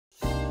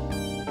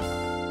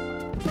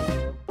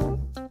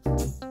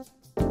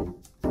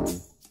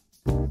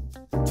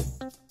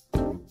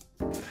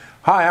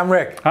Hi, I'm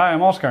Rick. Hi,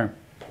 I'm Oscar.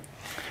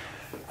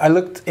 I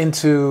looked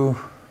into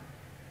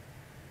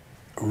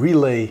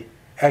Relay,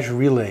 Azure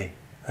Relay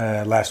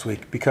last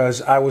week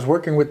because I was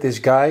working with this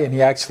guy and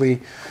he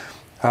actually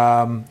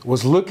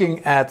was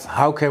looking at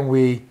how can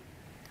we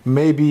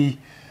maybe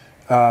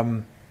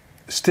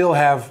still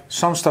have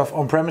some stuff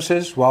on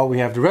premises while we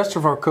have the rest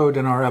of our code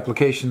and our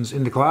applications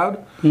in the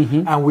cloud.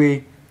 Mm-hmm. And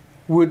we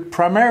would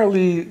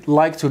primarily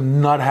like to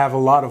not have a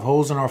lot of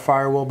holes in our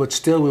firewall, but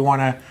still we want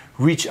to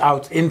reach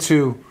out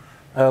into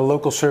a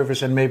local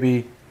service and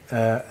maybe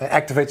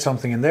activate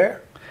something in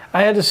there.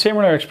 I had a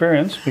similar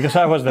experience because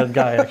I was that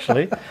guy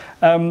actually.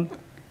 I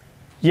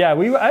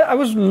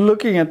was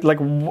looking at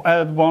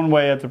at one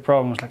way at the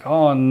problem. It's like,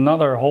 oh,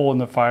 another hole in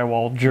the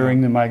firewall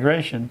during the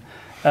migration.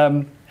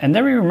 And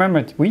then we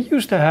remembered we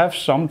used to have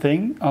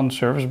something on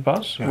Service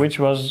Bus, which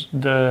was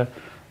the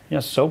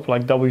SOAP,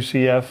 like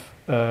WCF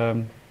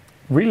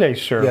relay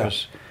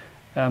service.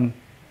 But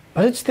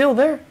it's still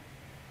there.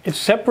 It's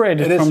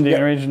separated from the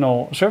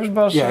original Service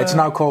Bus. Yeah, it's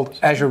now called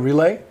Azure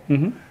Relay.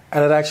 Mm-hmm.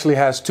 And it actually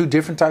has two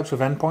different types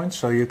of endpoints.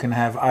 So you can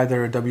have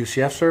either a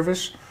WCF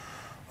service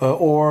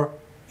or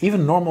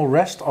even normal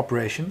REST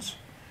operations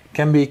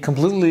can be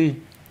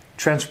completely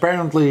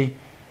transparently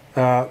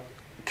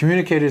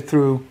communicated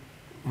through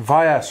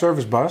via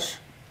Service Bus,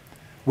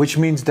 which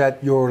means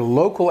that your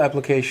local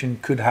application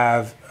could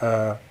have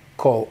a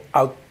call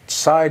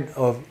outside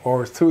of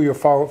or through your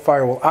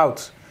firewall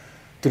out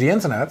to the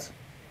internet,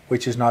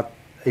 which is not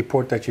a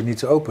port that you need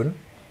to open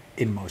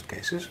in most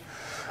cases.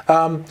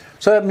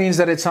 So that means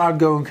that it's an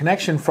outgoing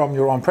connection from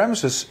your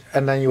on-premises,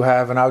 and then you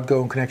have an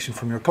outgoing connection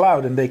from your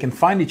cloud, and they can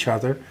find each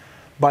other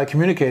by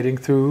communicating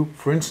through,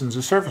 for instance,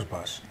 a Service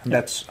Bus. And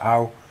that's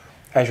how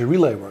Azure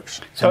Relay works.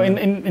 So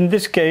in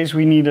this case,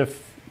 we need it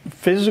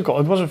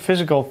was a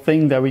physical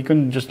thing that we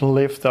couldn't just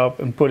lift up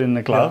and put in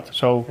the cloud.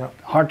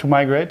 Hard to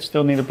migrate,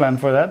 still need a plan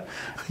for that.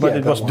 But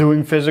it was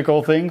doing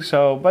physical things.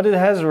 But it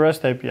has a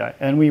REST API,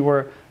 and we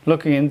were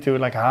looking into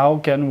how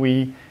can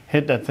we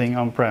hit that thing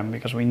on-prem,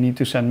 because we need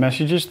to send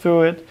messages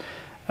through it.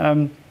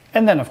 And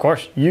then, of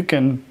course, you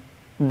can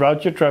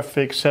route your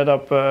traffic, set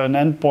up an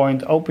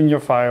endpoint, open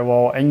your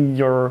firewall, and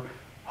you're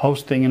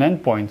hosting an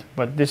endpoint.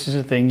 But this is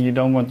a thing you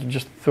don't want to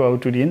just throw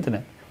to the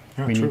internet.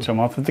 We need some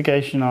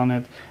authentication on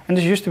it. And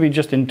this used to be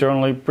just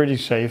internally pretty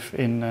safe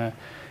in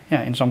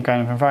some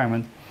kind of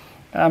environment.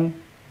 And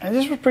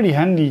this was pretty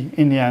handy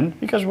in the end,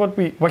 because what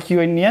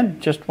you in the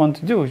end just want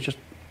to do is just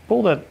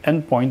pull that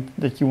endpoint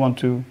that you want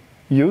to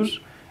use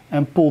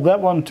and pull that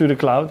one to the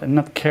cloud and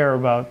not care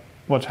about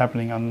what's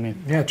happening underneath.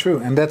 Yeah, true.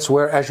 And that's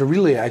where Azure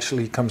Relay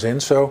actually comes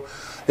in. So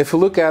if you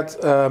look at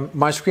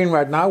my screen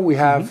right now, we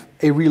have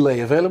a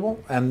relay available,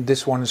 and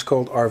this one is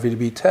called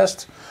RVDB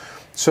test.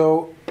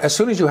 So as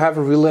soon as you have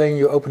a relay and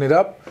you open it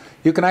up,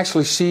 you can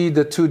actually see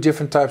the two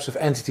different types of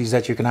entities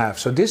that you can have.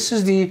 So this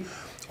is the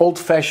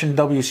old-fashioned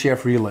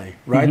WCF relay,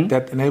 right? Mm-hmm.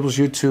 That enables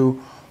you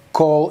to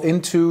call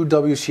into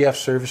WCF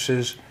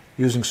services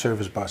using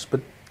Service Bus.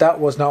 But that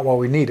was not what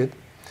we needed.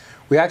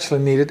 We actually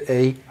needed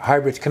a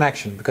hybrid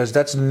connection, because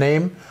that's the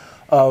name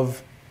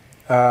of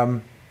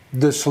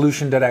the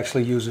solution that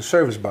actually uses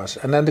Service Bus.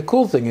 And then the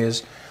cool thing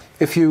is,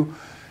 if you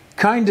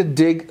kind of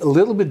dig a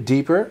little bit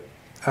deeper,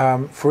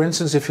 for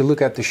instance, if you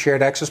look at the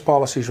shared access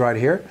policies right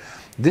here,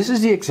 this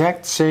is the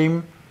exact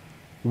same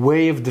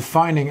way of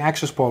defining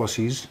access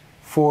policies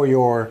for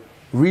your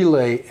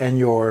relay and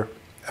your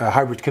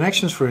hybrid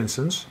connections, for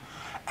instance,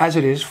 as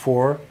it is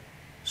for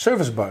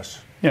Service Bus.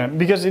 Yeah,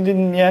 because in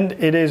the end,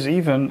 it is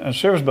even a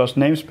Service Bus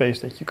namespace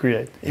that you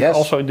create. Yes.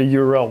 Also the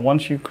URL.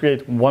 Once you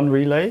create one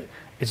relay,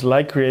 it's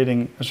like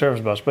creating a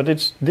Service Bus, but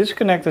it's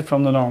disconnected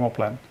from the normal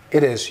plan.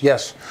 It is,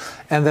 yes.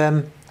 And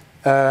then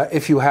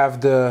if you have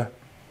the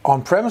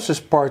on-premises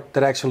part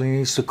that actually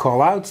needs to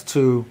call out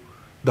to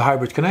the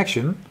hybrid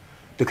connection,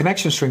 the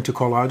connection string to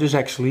call out is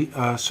actually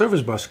a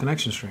Service Bus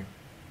connection string.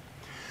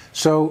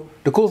 So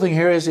the cool thing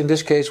here is, in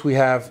this case, we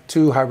have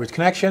two hybrid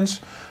connections.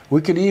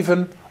 We could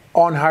even,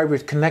 on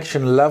hybrid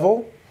connection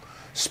level,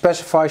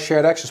 specify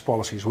shared access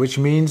policies, which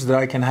means that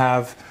I can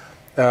have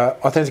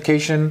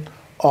authentication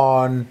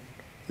on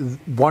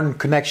one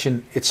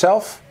connection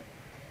itself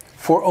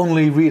for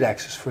only read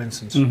access, for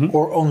instance,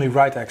 or only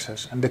write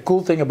access. And the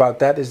cool thing about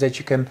that is that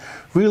you can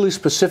really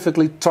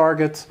specifically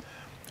target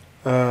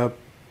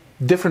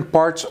different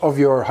parts of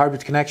your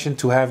hybrid connection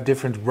to have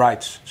different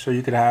rights. So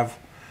you could have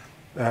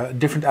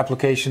different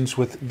applications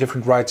with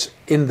different rights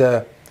in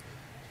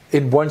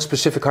one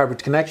specific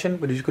hybrid connection,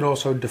 but you can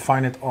also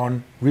define it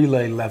on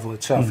relay level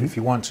itself if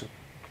you want to.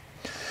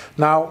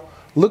 Now,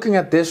 looking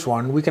at this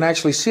one, we can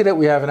actually see that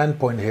we have an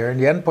endpoint here, and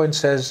the endpoint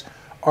says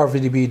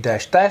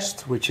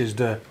RVDB-test, which is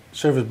the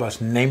Service Bus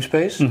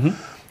namespace.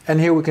 And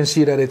here we can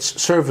see that it's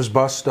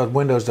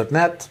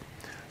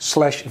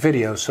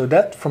servicebus.windows.net/video. So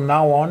that from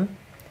now on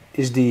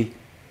is the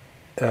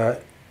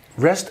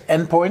REST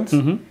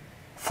endpoint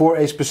for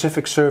a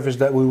specific service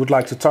that we would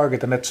like to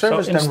target, and that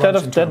service so then instead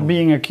runs of that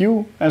being a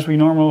queue, as we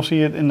normally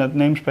see it in that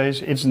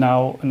namespace, it's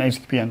now an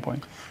HTTP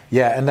endpoint.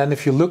 Yeah, and then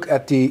if you look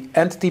at the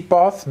entity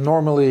path,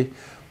 normally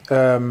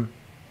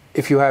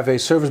if you have a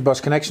service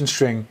bus connection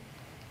string,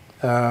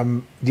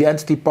 the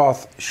entity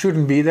path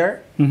shouldn't be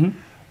there.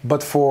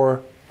 But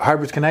for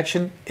hybrid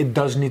connection, it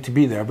does need to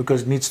be there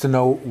because it needs to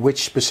know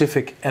which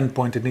specific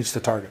endpoint it needs to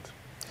target.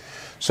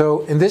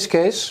 So in this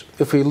case,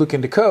 if we look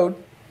in the code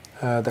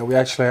that we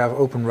actually have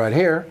open right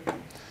here,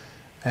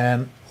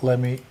 and let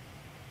me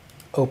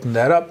open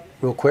that up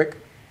real quick.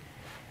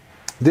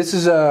 This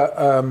is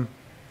an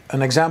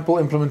example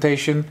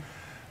implementation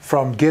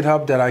from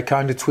GitHub that I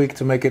kind of tweaked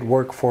to make it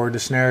work for the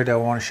scenario that I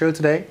want to show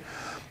today.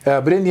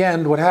 But in the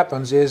end, what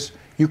happens is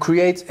you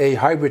create a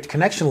hybrid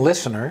connection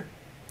listener.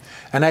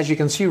 And as you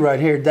can see right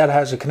here, that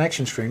has a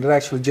connection string that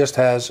actually just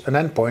has an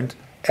endpoint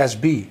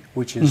SB,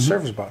 which is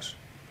service bus.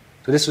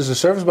 So this is a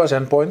service bus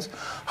endpoint.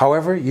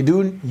 However, you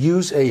do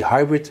use a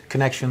hybrid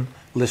connection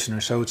listener.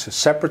 So it's a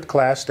separate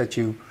class that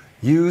you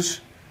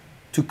use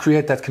to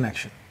create that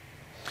connection.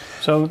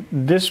 So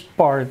this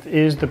part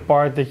is the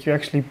part that you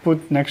actually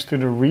put next to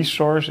the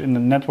resource in the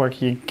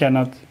network you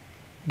cannot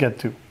get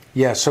to.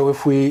 Yeah, so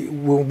if we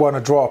want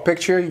to draw a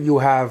picture, you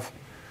have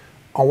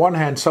on one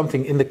hand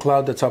something in the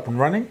cloud that's up and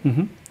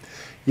running.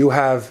 You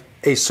have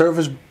a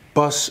service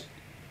bus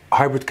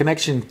hybrid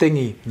connection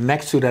thingy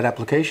next to that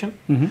application.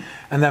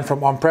 And then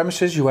from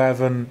on-premises, you have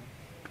a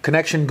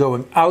connection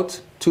going out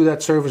to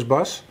that service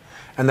bus.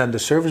 And then the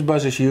service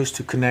bus is used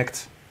to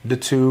connect the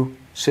two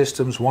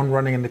systems, one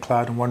running in the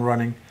cloud and one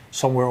running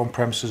somewhere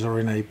on-premises or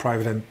in a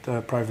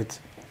private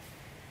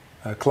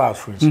cloud,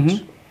 for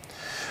instance.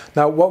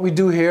 Now, what we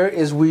do here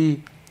is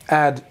we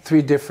add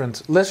 3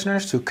 different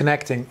listeners to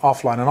connecting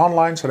offline and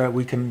online so that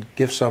we can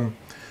give some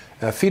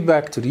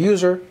feedback to the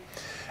user.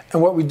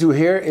 And what we do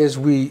here is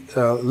we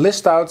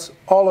list out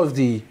all of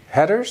the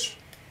headers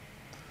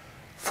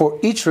for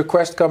each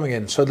request coming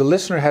in. So the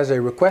listener has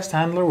a request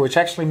handler, which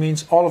actually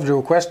means all of the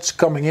requests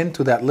coming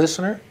into that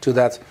listener, to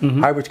that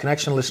hybrid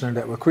connection listener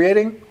that we're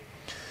creating.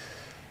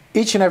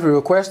 Each and every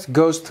request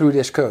goes through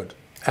this code.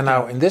 And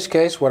now in this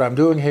case, what I'm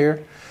doing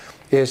here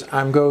is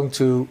I'm going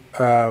to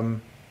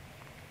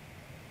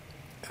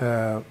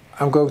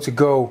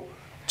go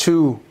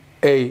to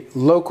a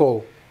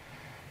local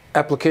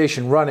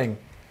application running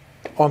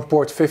on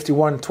port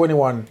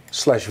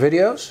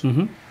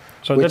 5121/videos.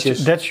 So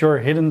that's your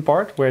hidden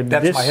part where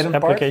this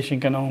application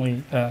can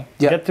only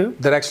get to?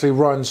 That actually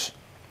runs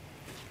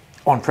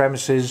on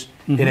premises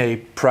in a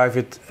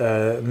private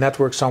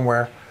network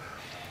somewhere.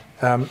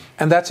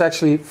 And that's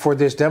actually, for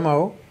this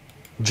demo,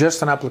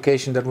 just an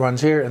application that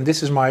runs here. And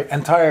this is my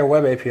entire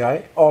web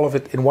API, all of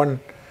it in one.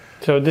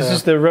 So this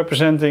is the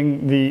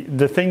representing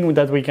the thing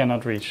that we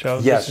cannot reach.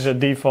 So this is a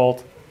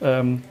default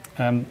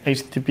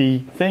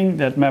HTTP thing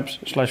that maps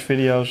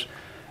 /videos.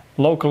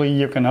 Locally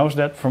you can host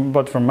that,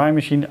 but from my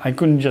machine I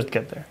couldn't just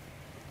get there.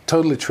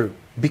 Totally true.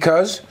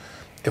 Because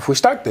if we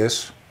start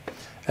this,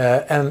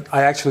 and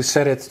I actually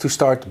set it to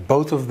start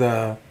both of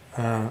the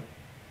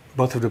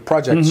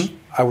projects,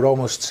 I would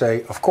almost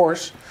say, of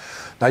course.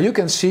 Now you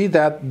can see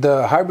that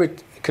the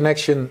hybrid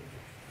connection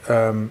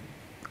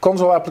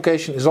console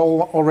application is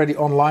already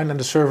online and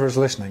the server is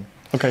listening.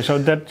 Okay, so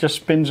that just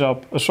spins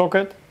up a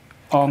socket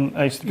on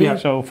HTTP,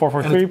 so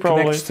 443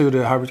 probably. Connects to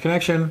the hybrid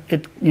connection.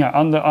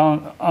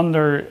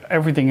 Under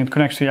everything it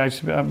connects to the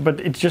HTTP, but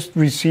it's just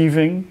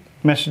receiving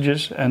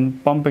messages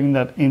and pumping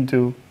that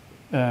into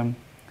the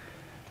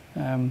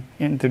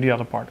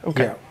other part.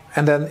 Okay. Yeah.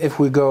 And then if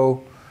we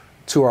go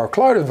to our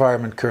cloud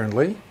environment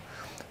currently,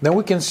 then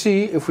we can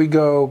see, if we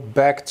go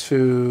back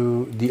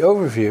to the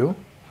overview,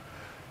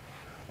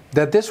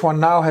 that this one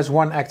now has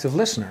one active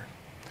listener.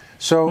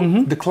 So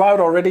the cloud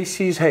already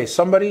sees, hey,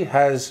 somebody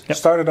has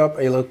started up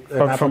an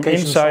application from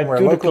inside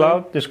to the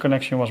cloud, this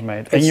connection was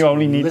made. And you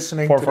only need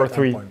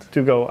 443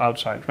 to go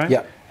outside, right?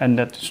 Yeah. And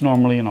that's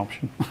normally an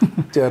option.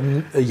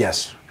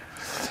 Yes.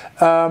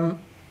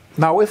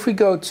 Now, if we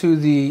go to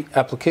the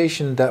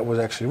application that was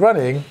actually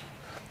running,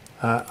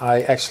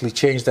 I actually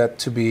changed that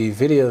to be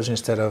videos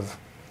instead of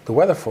the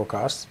weather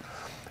forecast.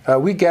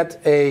 We get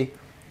a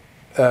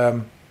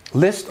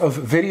list of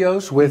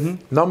videos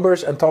with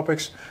numbers and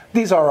topics.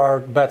 These are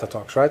our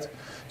Betatalks, right?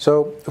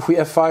 So if we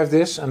F5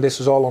 this, and this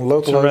is all on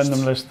local host. It's a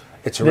random list.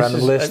 It's a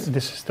random list.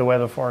 This is the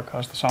weather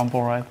forecast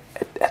sample, right?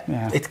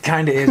 It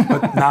kind of is,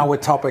 but now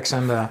with topics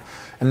and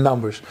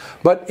numbers.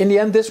 But in the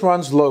end, this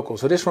runs local.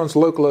 So this runs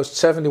localhost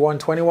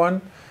 7121.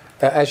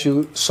 As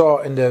you saw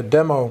in the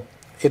demo,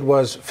 it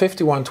was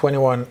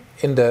 5121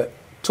 in the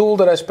tool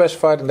that I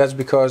specified, and that's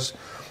because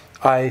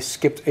I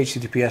skipped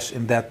HTTPS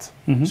in that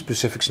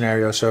specific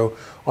scenario. So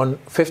on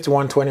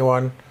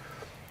 5121,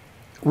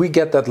 we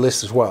get that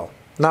list as well.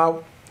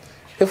 Now,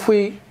 if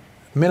we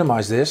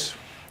minimize this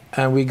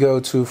and we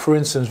go to, for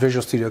instance,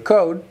 Visual Studio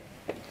Code,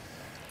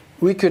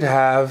 we could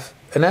have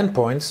an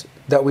endpoint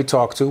that we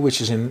talk to,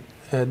 which is in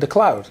the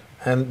cloud.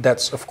 And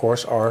that's, of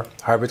course, our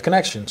hybrid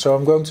connection. So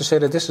I'm going to say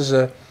that this is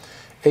a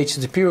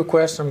HTTP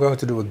request. I'm going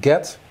to do a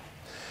GET.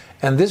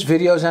 And this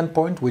videos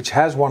endpoint, which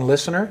has one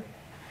listener,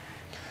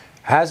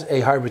 has a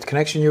hybrid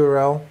connection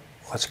URL.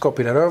 Let's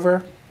copy that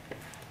over,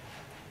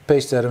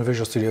 paste that in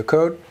Visual Studio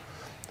Code.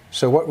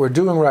 So what we're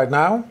doing right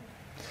now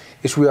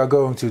is we are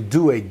going to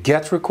do a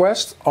GET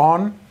request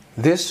on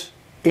this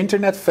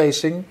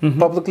internet-facing,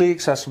 publicly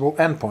accessible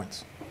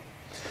endpoint.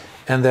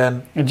 And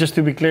then... And just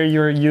to be clear,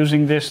 you're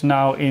using this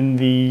now in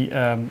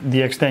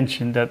the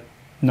extension that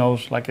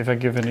knows, like if I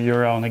give it a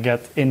URL and a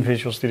GET in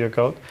Visual Studio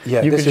Code,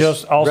 yeah, you this could is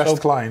just also...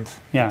 REST client.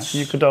 Yeah,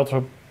 you could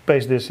also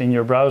paste this in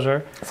your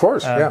browser. Of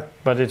course, yeah.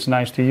 But it's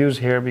nice to use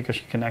here because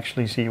you can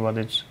actually see what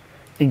it's,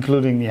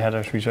 including the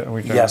headers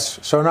return. Yes,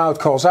 so now it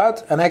calls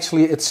out, and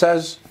actually it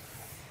says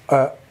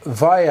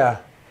via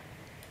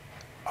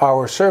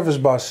our service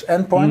bus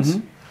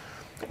endpoint,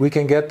 we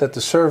can get that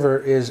the server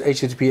is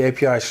HTTP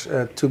APIs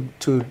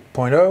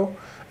 2.0,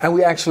 and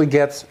we actually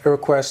get a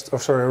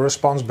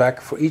response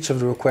back for each of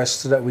the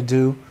requests that we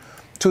do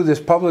to this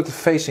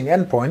public-facing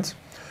endpoint,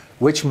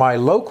 which my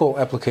local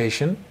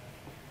application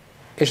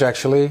is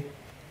actually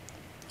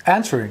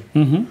answering.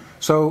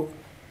 So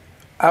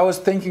I was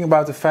thinking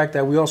about the fact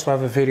that we also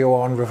have a video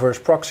on reverse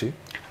proxy.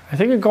 I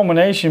think a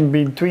combination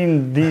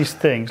between these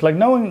things, like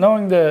knowing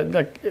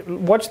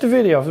watch the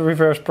video of the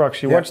reverse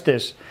proxy, watch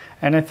this,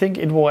 and I think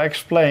it will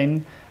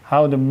explain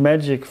how the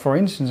magic, for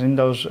instance, in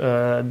those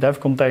dev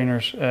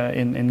containers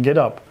in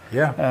GitHub,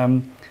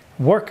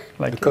 work.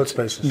 Like the code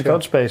spaces. The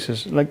code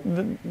spaces. Like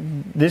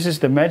this is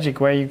the magic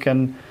where you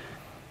can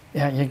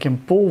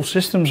pull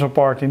systems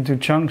apart into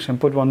chunks and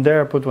put one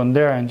there,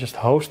 and just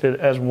host it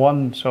as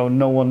one, so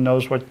no one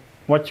knows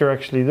what you're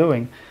actually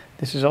doing.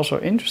 This is also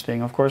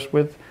interesting, of course,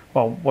 with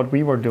what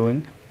we were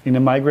doing in the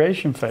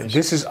migration phase.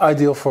 This is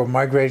ideal for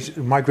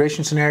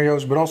migration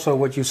scenarios, but also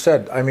what you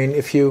said. I mean,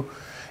 if you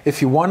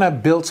want to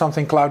build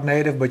something cloud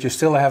native, but you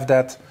still have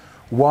that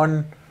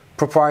one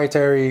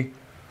proprietary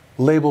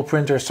label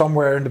printer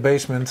somewhere in the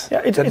basement.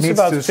 Yeah, it's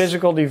about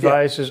physical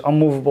devices,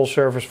 unmovable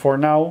servers for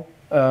now.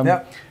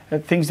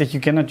 Things that you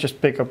cannot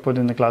just pick up, put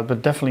in the cloud,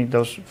 but definitely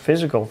those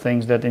physical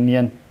things that in the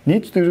end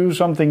needs to do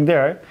something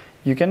there.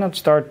 You cannot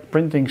start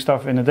printing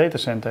stuff in a data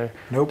center.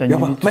 Nope. Then you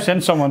need to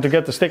send someone to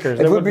get the stickers.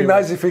 It would be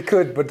nice if we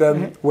could, but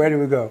then where do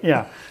we go?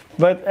 Yeah,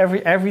 but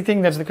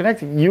everything that's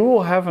connected, you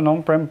will have an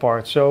on-prem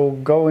part. So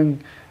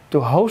going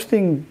to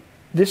hosting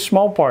this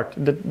small part,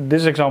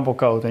 this example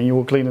code, and you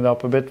will clean it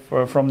up a bit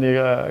from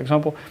the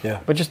example. Yeah.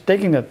 But just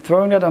taking that,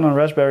 throwing that on a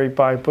Raspberry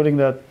Pi, putting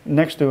that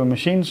next to a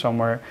machine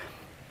somewhere,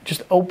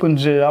 just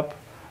opens it up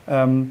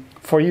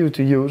for you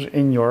to use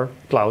in your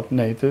cloud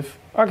native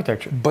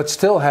architecture. But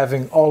still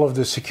having all of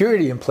the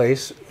security in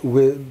place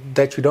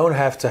that you don't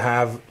have to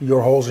have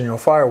your holes in your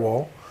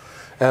firewall,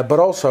 but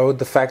also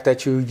the fact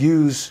that you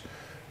use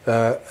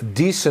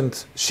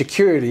decent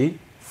security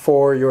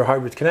for your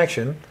hybrid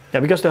connection.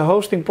 Yeah, because the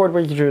hosting port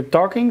which you're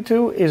talking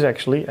to is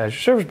actually Azure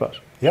Service Bus.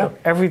 Yeah. So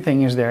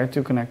everything is there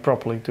to connect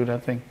properly to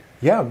that thing.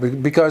 Yeah,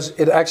 because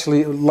it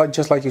actually,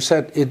 just like you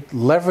said, it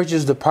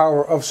leverages the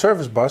power of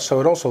Service Bus, so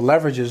it also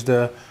leverages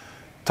the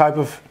type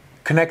of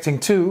connecting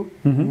to,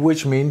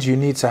 which means you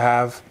need to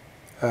have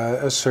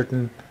a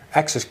certain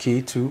access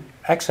key to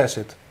access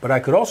it. But I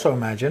could also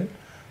imagine,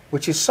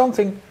 which is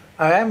something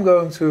I am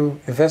going to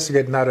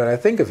investigate now that I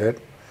think of it,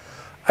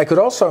 I could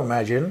also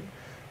imagine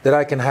that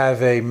I can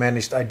have a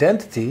managed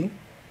identity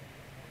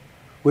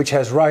which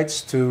has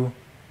rights to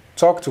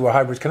talk to a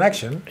hybrid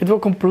connection. It will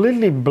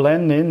completely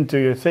blend into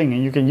your thing,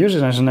 and you can use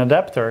it as an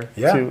adapter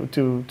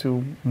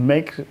to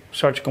make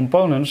such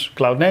components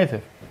cloud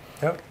native.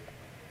 Yeah.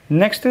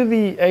 Next to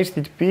the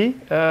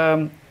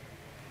HTTP,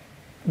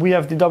 we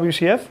have the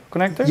WCF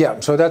connector. Yeah,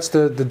 so that's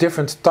the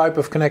different type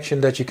of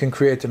connection that you can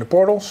create in the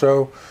portal.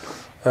 So,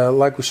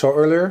 like we saw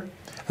earlier,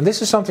 and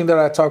this is something that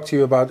I talked to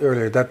you about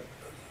earlier, that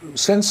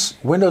since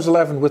Windows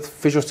 11 with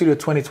Visual Studio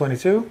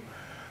 2022,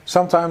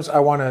 sometimes I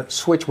want to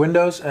switch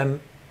Windows and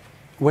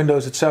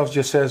Windows itself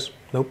just says,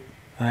 nope,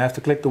 and I have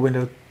to click the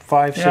window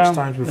 5-6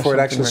 times before it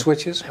actually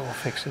switches. They will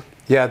fix it.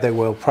 Yeah, they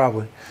will,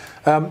 probably.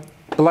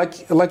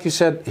 But like you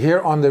said, here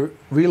on the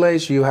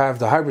relays, you have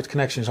the hybrid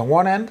connections on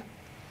one end,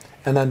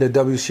 and then the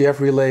WCF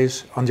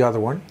relays on the other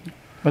one.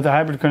 But the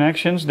hybrid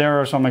connections, there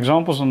are some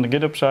examples on the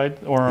GitHub side,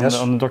 or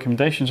on the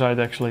documentation side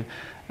actually,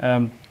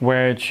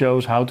 where it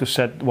shows how to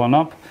set one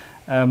up.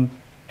 And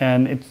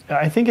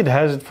I think it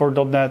has it for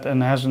 .NET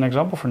and has an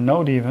example for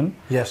Node even.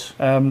 Yes.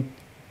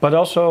 But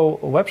also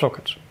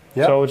WebSockets.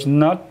 Yep. So it's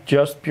not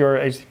just pure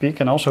HTTP, it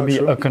can also be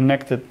a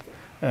connected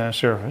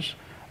service.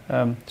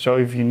 So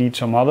if you need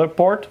some other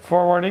port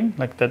forwarding,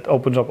 like that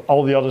opens up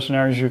all the other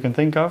scenarios you can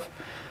think of.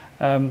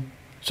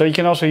 So you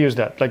can also use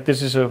that. Like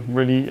this is a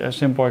really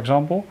simple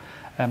example.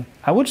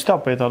 I would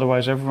stop it,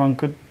 otherwise everyone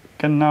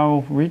can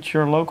now reach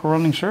your local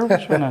running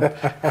service. Or not?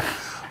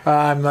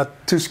 I'm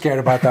not too scared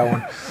about that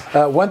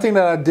one. One thing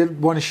that I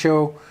did want to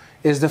show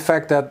is the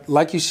fact that,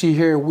 like you see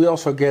here, we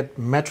also get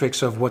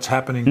metrics of what's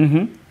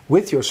happening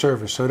with your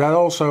service. So that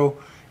also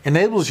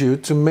enables you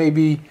to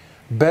maybe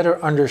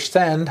better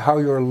understand how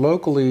your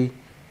locally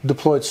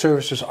deployed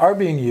services are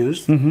being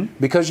used,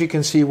 because you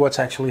can see what's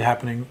actually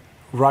happening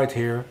right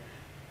here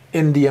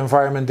in the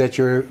environment that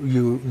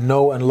you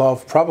know and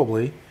love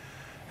probably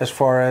as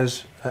far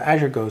as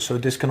Azure goes. So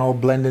this can all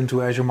blend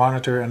into Azure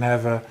Monitor and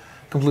have a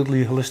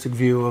completely holistic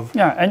view of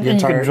and the you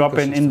can entire drop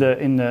ecosystem.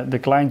 in the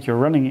client you're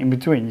running in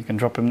between. You can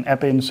drop in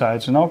app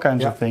insights and all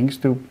kinds of things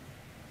to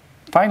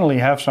finally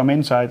have some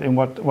insight in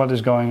what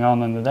is going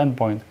on in the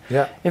endpoint.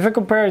 Yeah. If I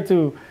compare it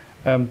to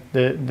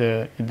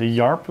the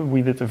YARP,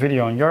 we did a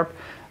video on YARP.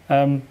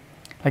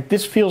 Like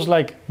this feels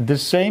like the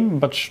same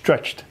but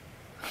stretched.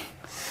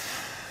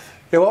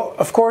 Yeah, well,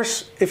 of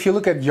course, if you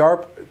look at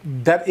YARP,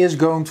 that is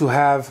going to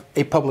have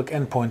a public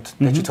endpoint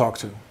that you talk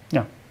to.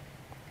 Yeah.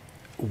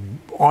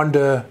 On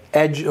the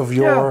edge of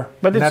your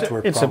but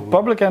network. It's a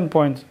public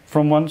endpoint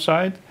from one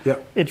side. Yeah.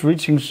 It's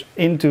reaching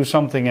into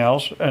something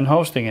else and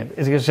hosting it.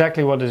 It's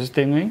exactly what it is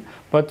doing.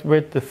 But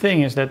with the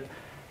thing is that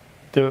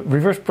the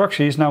reverse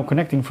proxy is now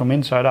connecting from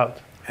inside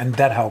out. And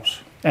that helps.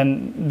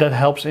 And that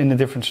helps in a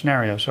different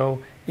scenario. So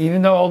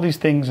even though all these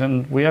things,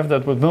 and we have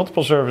that with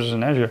multiple services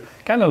in Azure,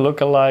 kind of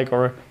look alike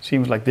or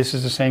seems like this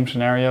is the same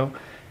scenario,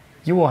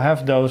 you will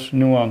have those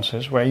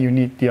nuances where you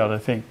need the other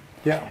thing.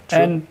 Yeah, true.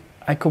 And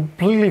I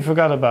completely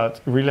forgot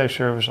about relay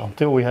service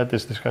until we had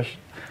this discussion.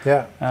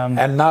 Yeah,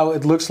 and now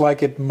it looks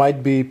like it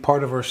might be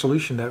part of our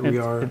solution that we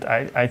are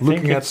I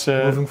looking think at it's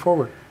moving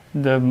forward.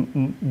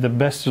 The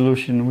best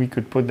solution we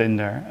could put in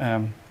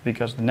there,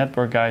 because the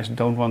network guys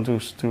don't want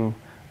us to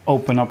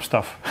open up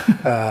stuff.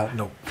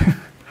 No.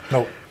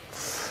 No.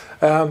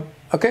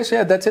 Okay, so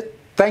yeah, that's it.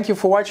 Thank you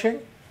for watching.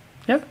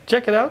 Yeah,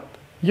 check it out.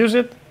 Use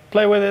it.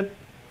 Play with it.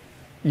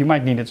 You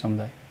might need it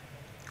someday.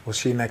 We'll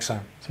see you next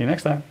time. See you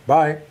next time.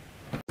 Bye.